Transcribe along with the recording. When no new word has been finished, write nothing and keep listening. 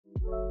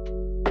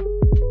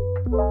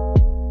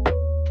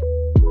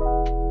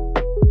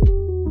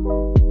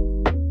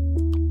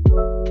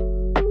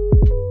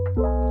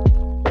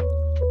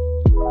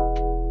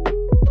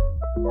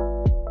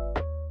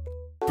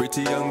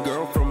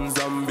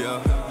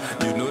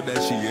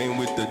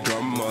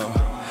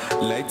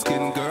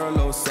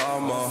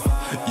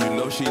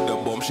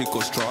she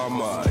cause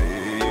drama.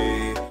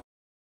 Eh.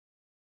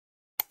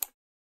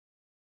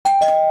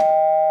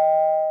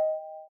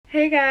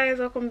 Hey guys,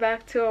 welcome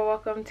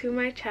to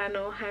my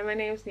channel. Hi, my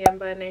name is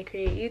Nyamba and I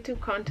create YouTube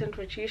content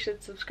which you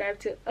should subscribe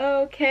to.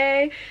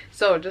 Okay,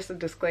 so just a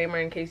disclaimer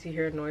in case you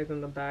hear noise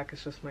in the back,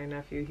 it's just my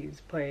nephew. He's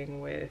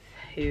playing with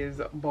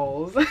his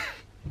balls.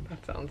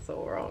 That sounds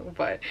so wrong,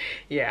 but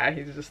yeah,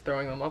 he's just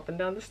throwing them up and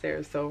down the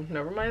stairs, so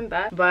never mind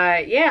that.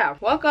 But yeah,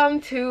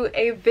 welcome to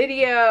a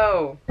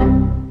video.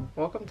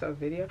 Welcome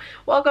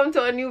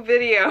to a new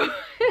video.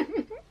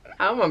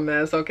 I'm a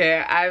mess,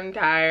 okay? I'm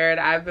tired.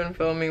 I've been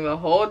filming the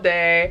whole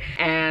day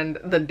and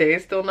the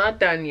day's still not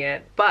done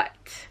yet. But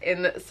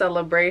in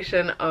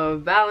celebration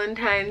of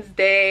Valentine's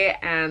Day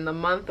and the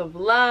month of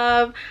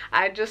love,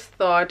 I just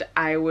thought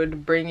I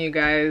would bring you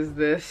guys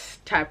this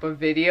type of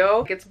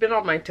video. It's been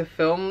on my to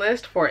film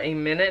list for a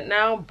minute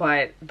now,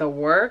 but the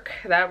work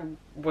that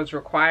was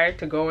required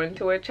to go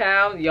into it,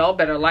 child, y'all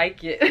better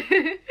like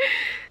it.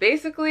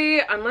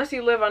 Basically, unless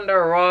you live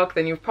under a rock,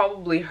 then you've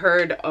probably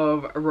heard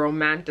of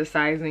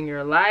romanticizing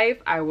your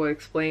life. I will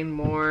explain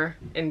more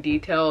in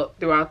detail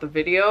throughout the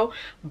video,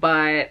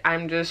 but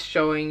I'm just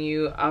showing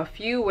you a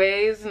few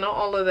ways, not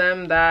all of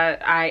them,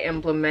 that I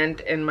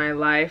implement in my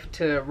life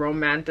to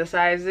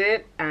romanticize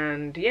it.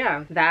 And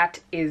yeah,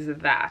 that is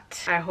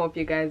that. I hope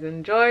you guys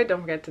enjoyed.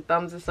 Don't forget to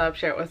thumbs this up,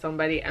 share it with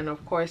somebody, and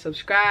of course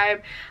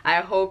subscribe.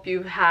 I hope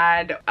you've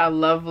had a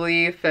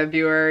lovely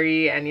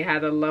February and you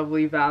had a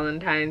lovely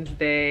Valentine's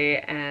Day,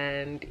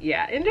 and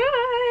yeah,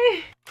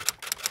 enjoy.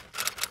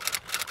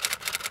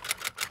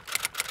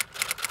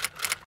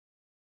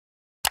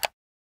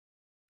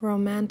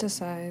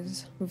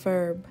 Romanticize.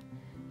 Verb.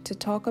 To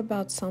talk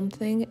about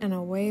something in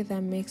a way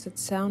that makes it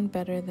sound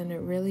better than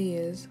it really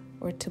is,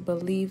 or to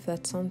believe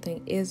that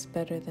something is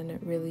better than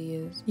it really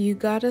is. You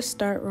gotta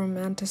start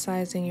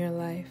romanticizing your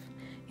life.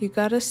 You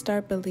gotta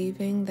start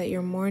believing that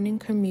your morning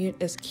commute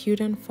is cute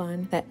and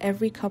fun, that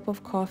every cup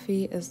of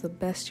coffee is the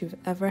best you've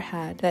ever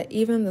had, that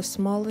even the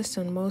smallest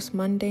and most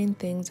mundane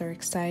things are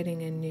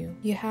exciting and new.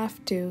 You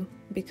have to,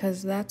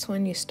 because that's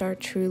when you start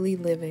truly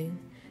living.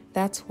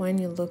 That's when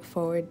you look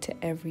forward to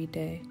every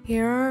day.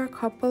 Here are a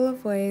couple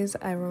of ways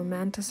I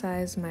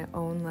romanticize my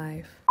own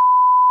life.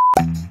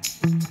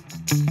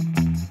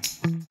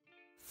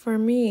 For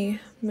me,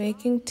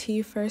 making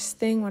tea first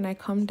thing when I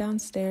come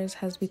downstairs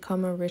has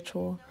become a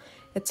ritual.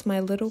 It's my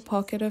little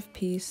pocket of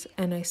peace,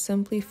 and I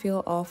simply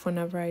feel off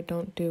whenever I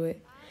don't do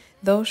it.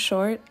 Though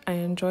short, I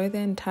enjoy the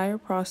entire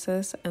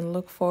process and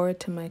look forward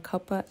to my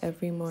cuppa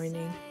every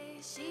morning.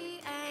 She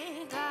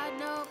ain't got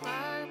no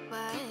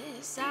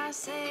purpose. I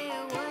say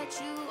what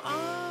you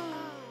on,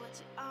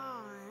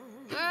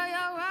 girl,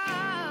 you're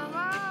wrong.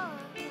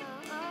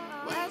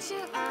 What you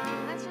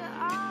on,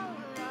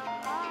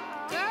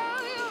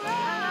 girl, you're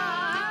wrong.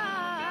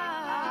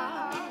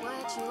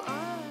 What you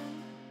on,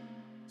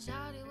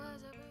 shawty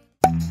was a break.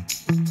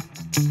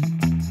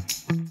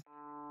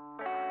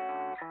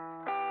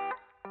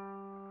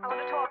 I want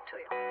to talk to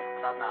you.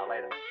 Not now,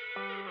 later.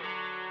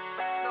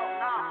 No,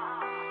 now.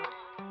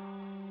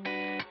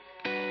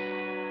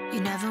 You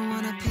never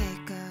wanna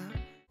pick up.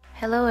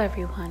 Hello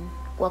everyone,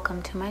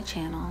 welcome to my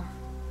channel.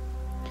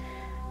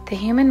 The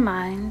human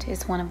mind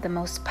is one of the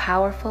most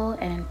powerful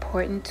and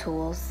important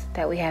tools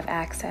that we have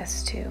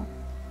access to.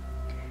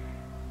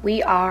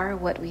 We are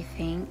what we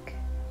think,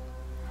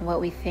 and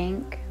what we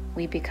think,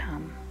 we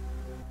become.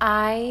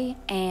 I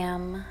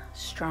am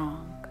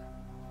strong.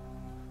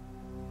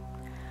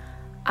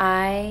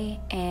 I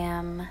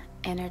am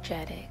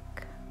energetic.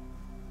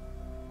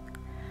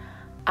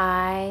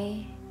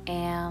 I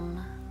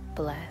am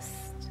blessed.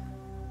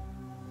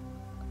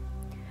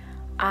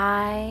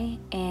 I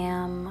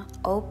am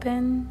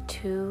open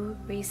to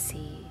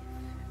receive.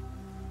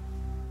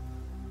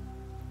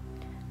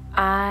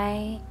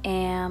 I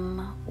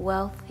am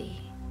wealthy.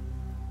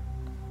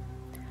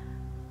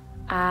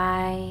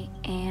 I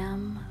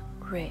am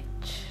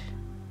rich.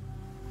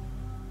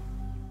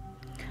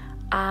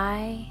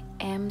 I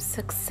am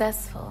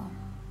successful.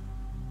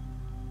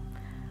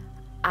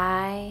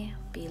 I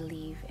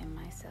believe in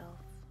myself.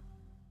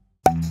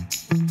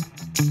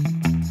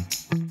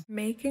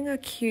 Making a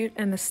cute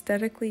and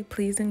aesthetically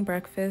pleasing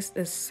breakfast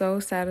is so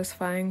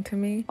satisfying to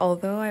me.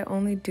 Although I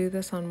only do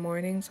this on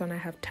mornings when I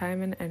have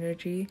time and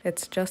energy,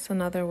 it's just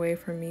another way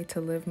for me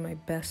to live my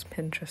best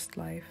Pinterest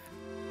life.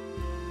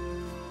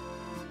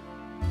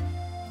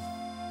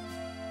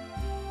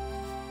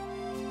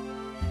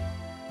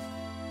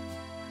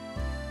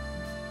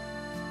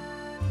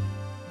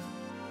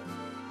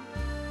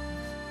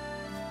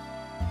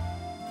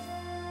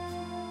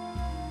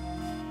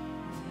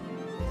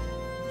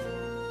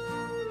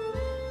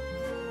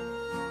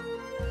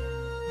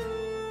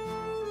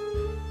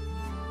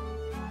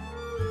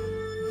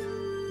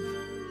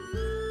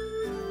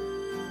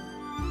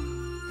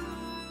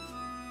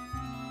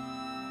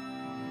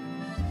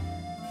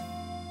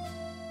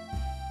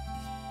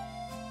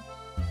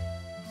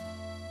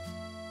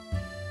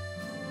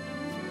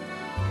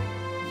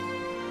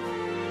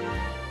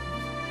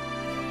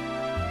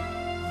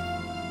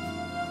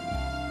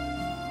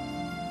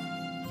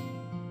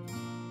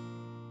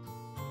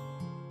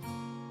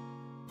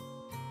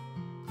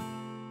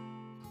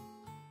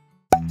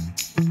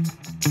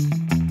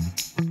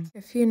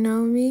 If you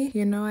know me,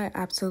 you know I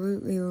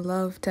absolutely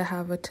love to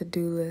have a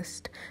to-do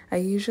list. I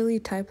usually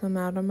type them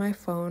out on my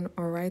phone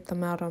or write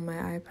them out on my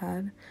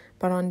iPad.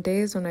 But on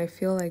days when I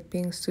feel like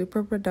being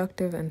super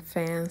productive and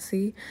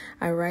fancy,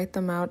 I write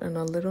them out in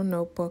a little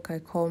notebook I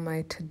call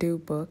my to-do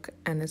book,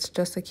 and it's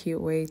just a cute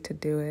way to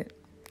do it.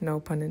 No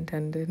pun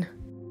intended.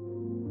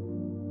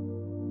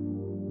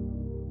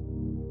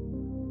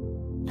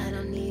 I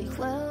don't need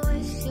well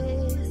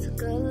wishes,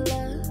 good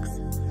looks.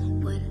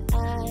 What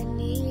I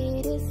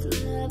need is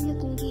love. You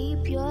can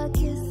keep your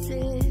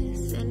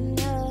kisses and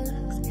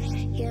hugs.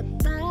 Yeah,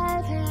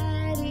 I've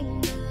had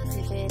enough.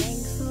 If it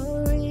ain't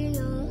for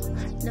real,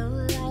 no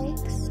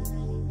likes.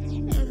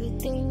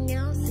 Everything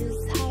else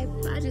is hype.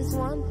 I just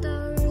want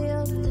the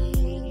real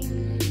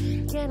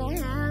thing. Can I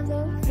have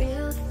the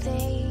real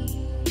thing?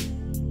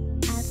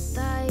 I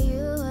thought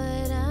you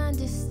would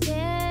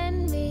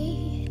understand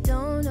me.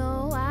 Don't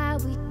know why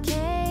we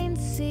can't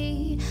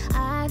see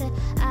eye to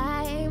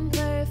eye. Ain't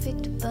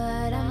perfect,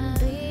 but I'm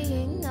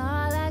being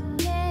all I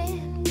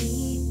can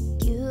be.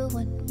 You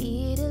want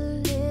me to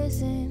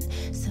listen,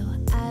 so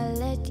I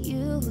let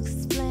you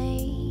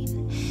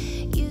explain.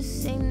 You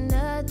say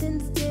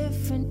nothing's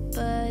different,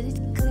 but it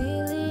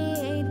clearly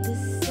ain't the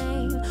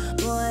same.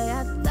 Boy,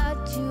 I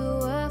thought you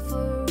were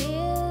for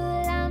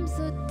real. I'm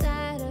so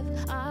tired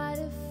of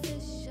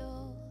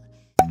artificial.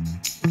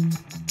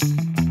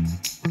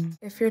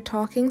 If you're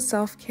talking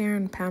self-care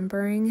and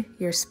pampering,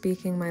 you're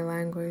speaking my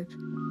language.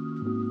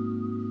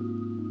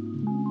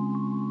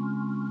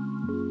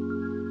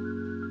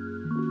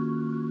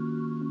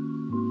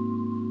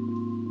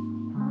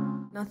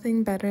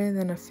 Nothing better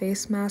than a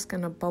face mask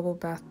and a bubble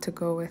bath to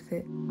go with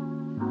it.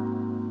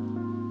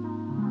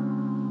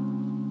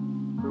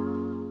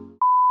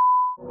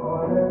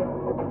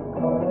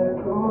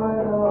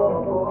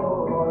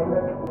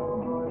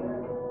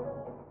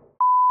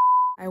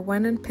 I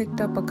went and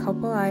picked up a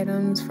couple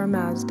items from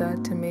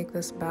Asda to make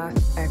this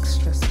bath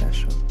extra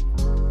special.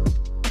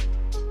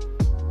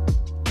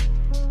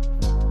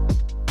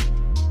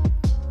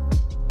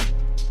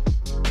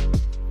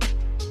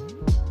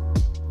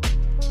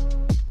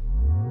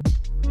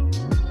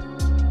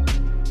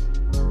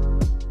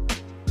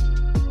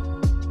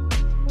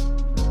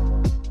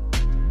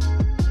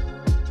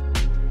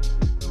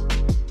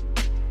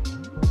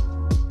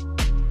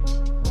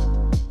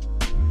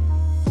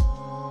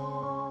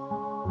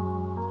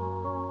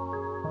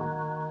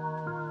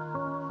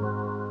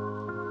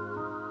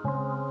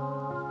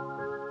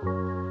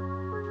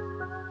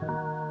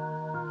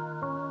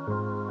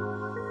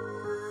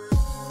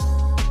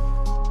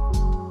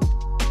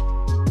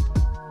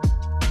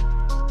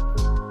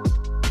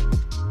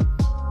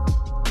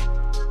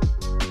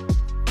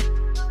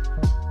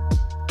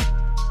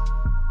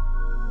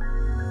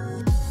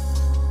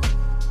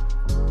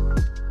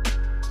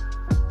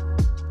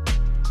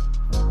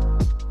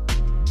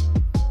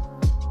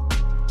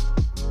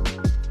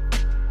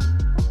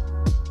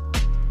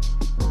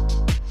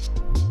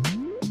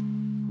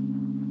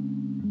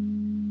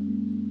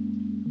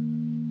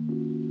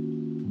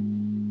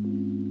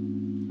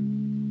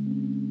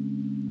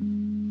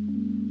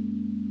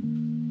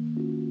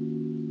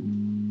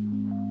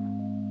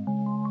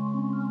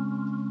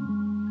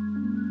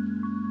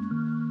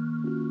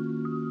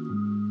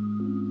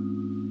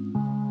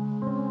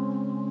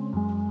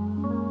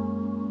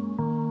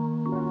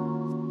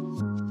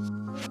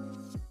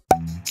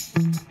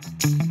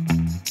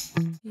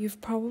 You've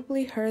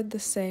probably heard the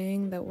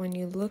saying that when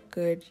you look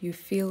good, you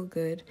feel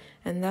good,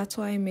 and that's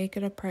why I make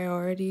it a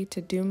priority to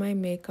do my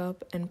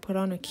makeup and put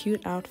on a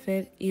cute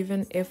outfit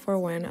even if or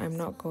when I'm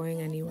not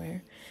going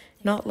anywhere.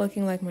 Not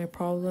looking like my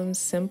problems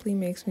simply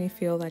makes me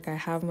feel like I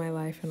have my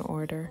life in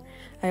order.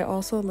 I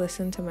also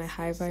listen to my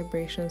high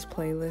vibrations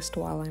playlist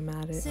while I'm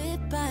at it.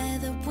 Sit by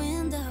the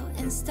window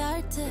and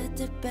start to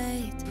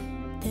debate.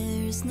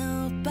 There's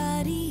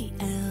nobody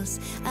else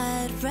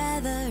I'd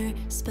rather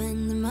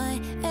spend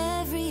my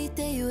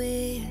everyday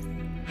with.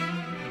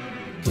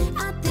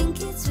 I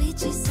think it's sweet,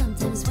 she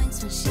sometimes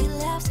winks when she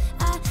laughs.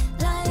 I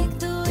like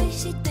the way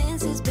she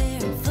dances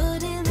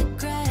barefoot in the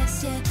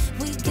grass. Yeah,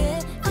 we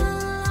get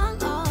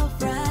along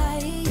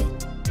alright,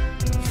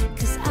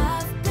 'cause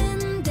I've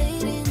been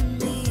dating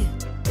me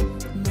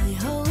my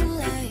whole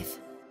life.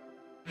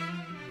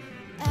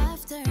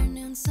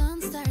 Afternoon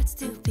sun starts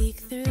to peek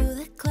through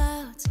the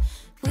clouds.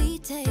 We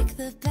take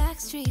the back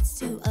streets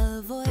to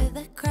avoid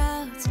the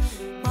crowds.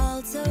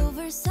 Waltz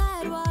over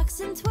sidewalks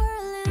and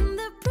twirl in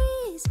the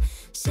breeze.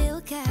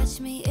 She'll catch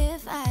me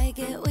if I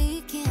get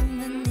weak in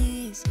the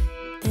knees.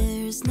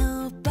 There's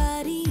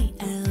nobody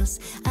else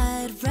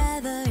I'd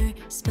rather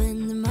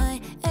spend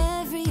my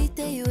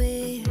everyday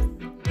with.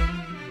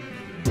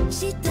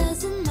 She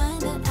doesn't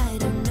mind that I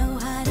don't know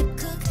how to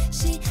cook.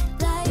 She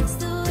likes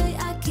the way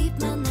I keep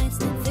my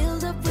nightstand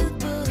filled up with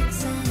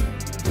books.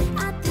 And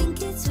I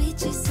think it's sweet,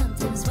 she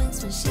sometimes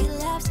winks when she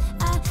laughs.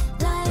 I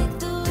like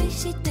the way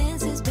she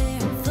dances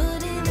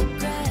barefoot in the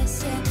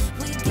grass. Yeah,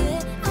 we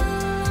get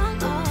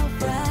along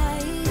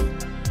alright,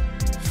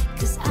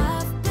 'cause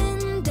I've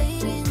been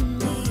dating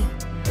me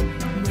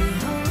my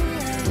whole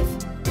life.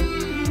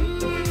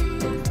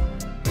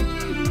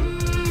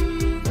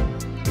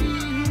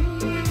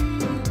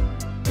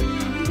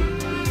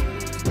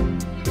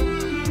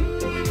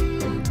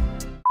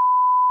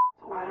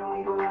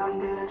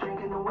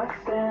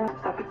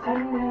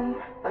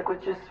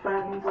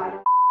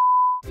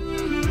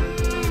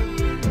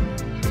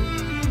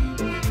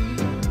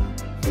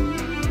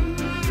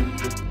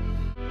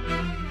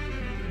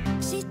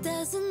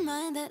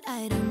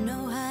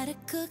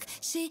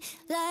 She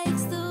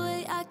likes the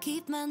way I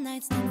keep my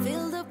nightstand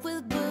filled up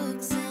with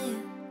books,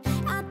 and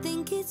I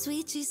think it's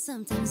sweet. She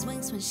sometimes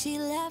winks when she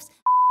laughs.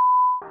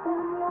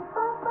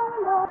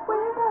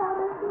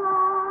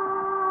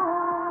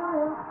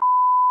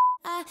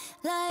 I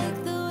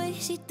like the way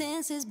she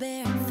dances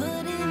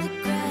barefoot in the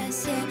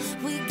grass. Yeah,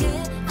 we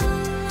get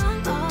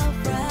along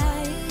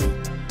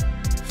alright,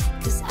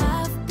 'cause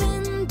I've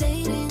been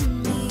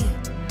dating me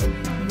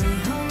my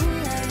whole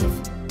life.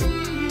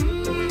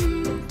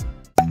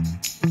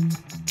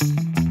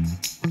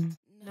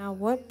 Now,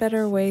 what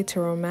better way to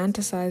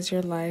romanticize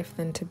your life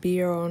than to be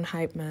your own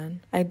hype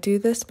man? I do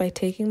this by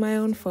taking my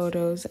own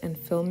photos and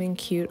filming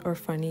cute or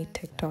funny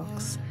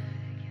TikToks.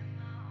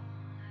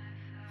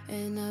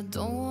 And I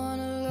don't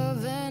wanna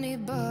love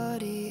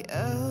anybody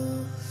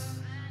else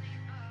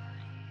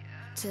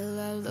till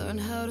I learn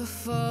how to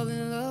fall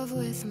in love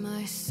with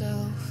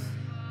myself.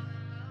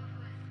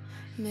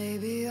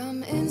 Maybe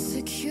I'm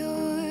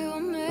insecure,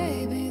 or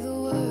maybe the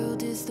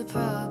world is the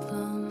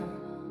problem.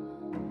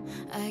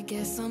 I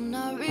guess I'm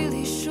not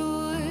really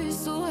sure,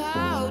 so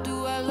how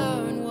do I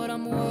learn what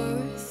I'm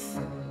worth?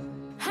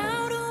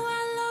 How do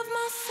I love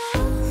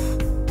myself?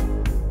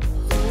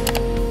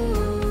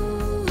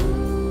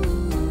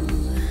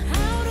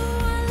 How do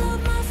I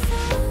love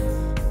myself?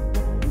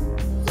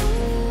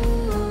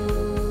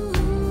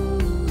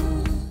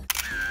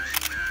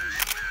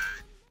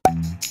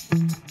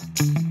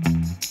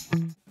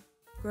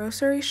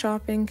 Grocery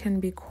shopping can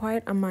be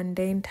quite a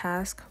mundane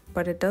task,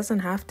 but it doesn't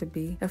have to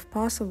be. If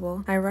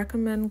possible, I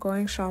recommend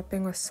going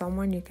shopping with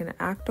someone you can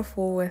act a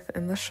fool with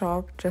in the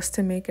shop just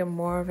to make it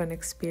more of an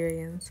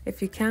experience.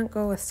 If you can't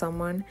go with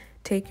someone,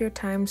 take your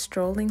time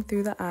strolling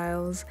through the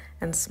aisles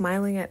and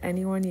smiling at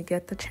anyone you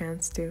get the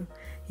chance to.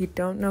 You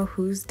don't know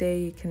whose day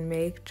you can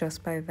make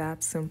just by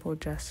that simple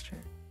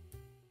gesture.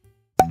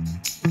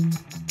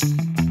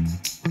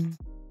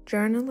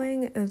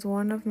 Journaling is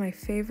one of my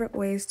favorite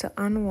ways to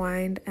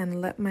unwind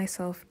and let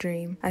myself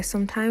dream. I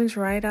sometimes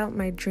write out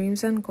my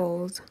dreams and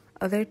goals,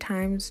 other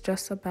times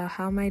just about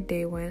how my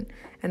day went,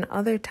 and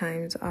other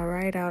times I'll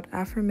write out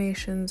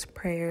affirmations,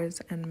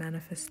 prayers, and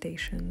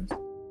manifestations.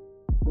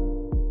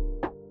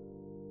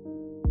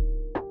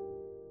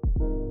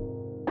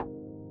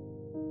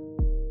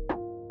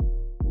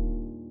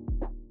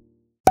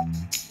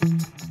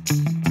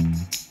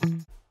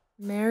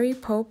 Mary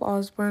Pope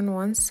Osborne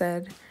once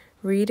said,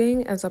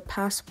 "Reading is a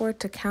passport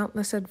to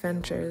countless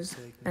adventures,"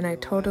 and I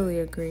totally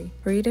agree.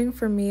 Reading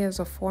for me is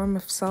a form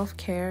of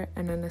self-care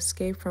and an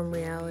escape from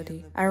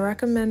reality. I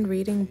recommend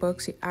reading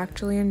books you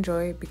actually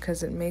enjoy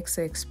because it makes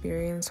the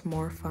experience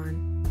more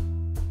fun.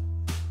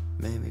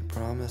 Made me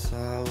promise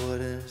I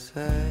wouldn't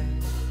say.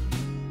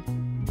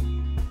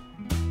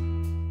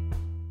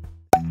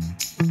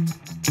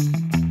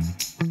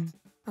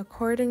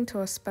 According to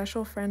a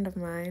special friend of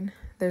mine,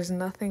 there's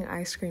nothing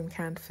ice cream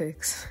can't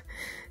fix.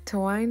 To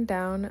wind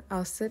down,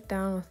 I'll sit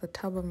down with a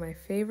tub of my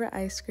favorite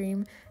ice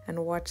cream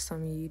and watch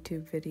some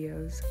YouTube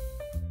videos.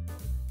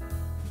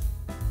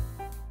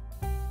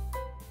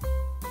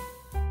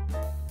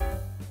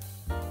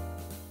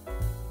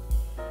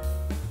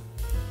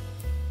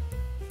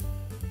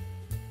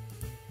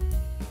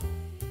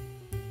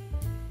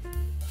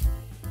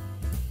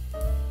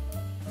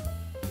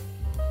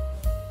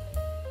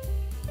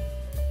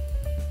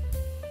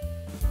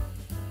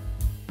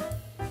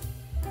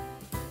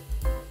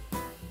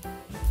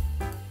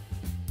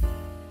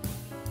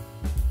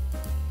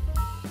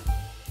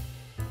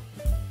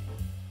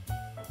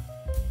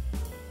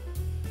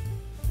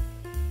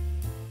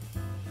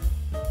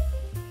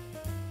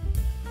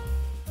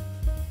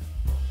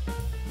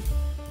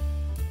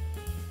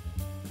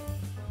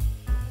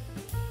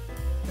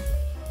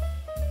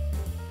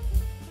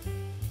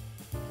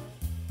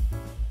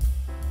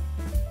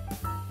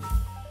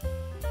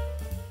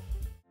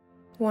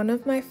 One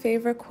of my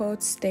favorite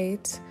quotes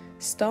states,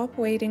 "Stop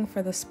waiting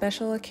for the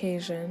special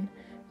occasion.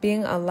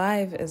 Being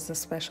alive is the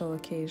special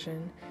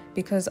occasion,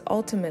 because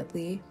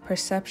ultimately,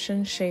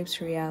 perception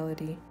shapes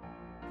reality."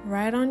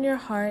 Write on your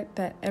heart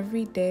that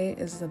every day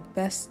is the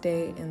best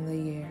day in the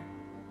year.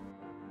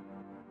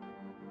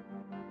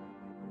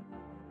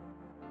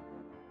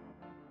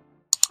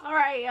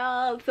 Alright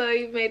y'all, so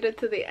you've made it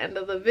to the end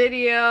of the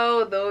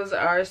video. Those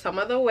are some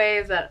of the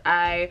ways that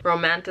I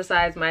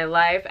romanticize my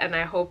life, and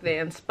I hope they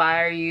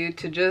inspire you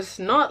to just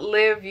not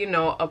live, you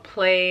know, a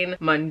plain,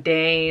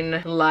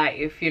 mundane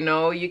life. You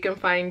know, you can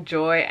find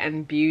joy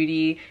and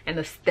beauty and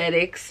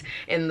aesthetics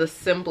in the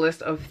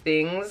simplest of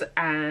things.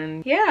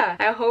 And yeah,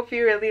 I hope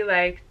you really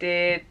liked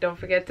it. Don't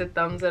forget to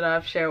thumbs it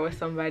up, share with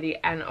somebody,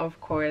 and of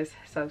course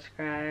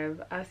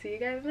subscribe. I'll see you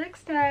guys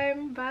next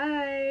time.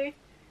 Bye.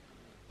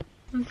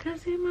 Show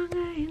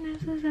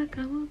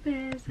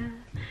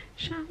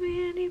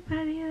me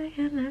anybody that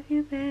can love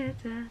you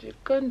better.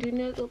 Just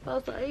continue to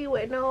pass away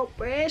with no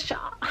pressure.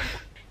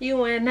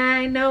 You and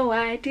I know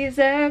I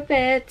deserve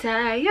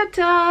better. You're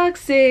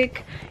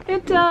toxic. You're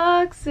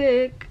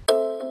toxic.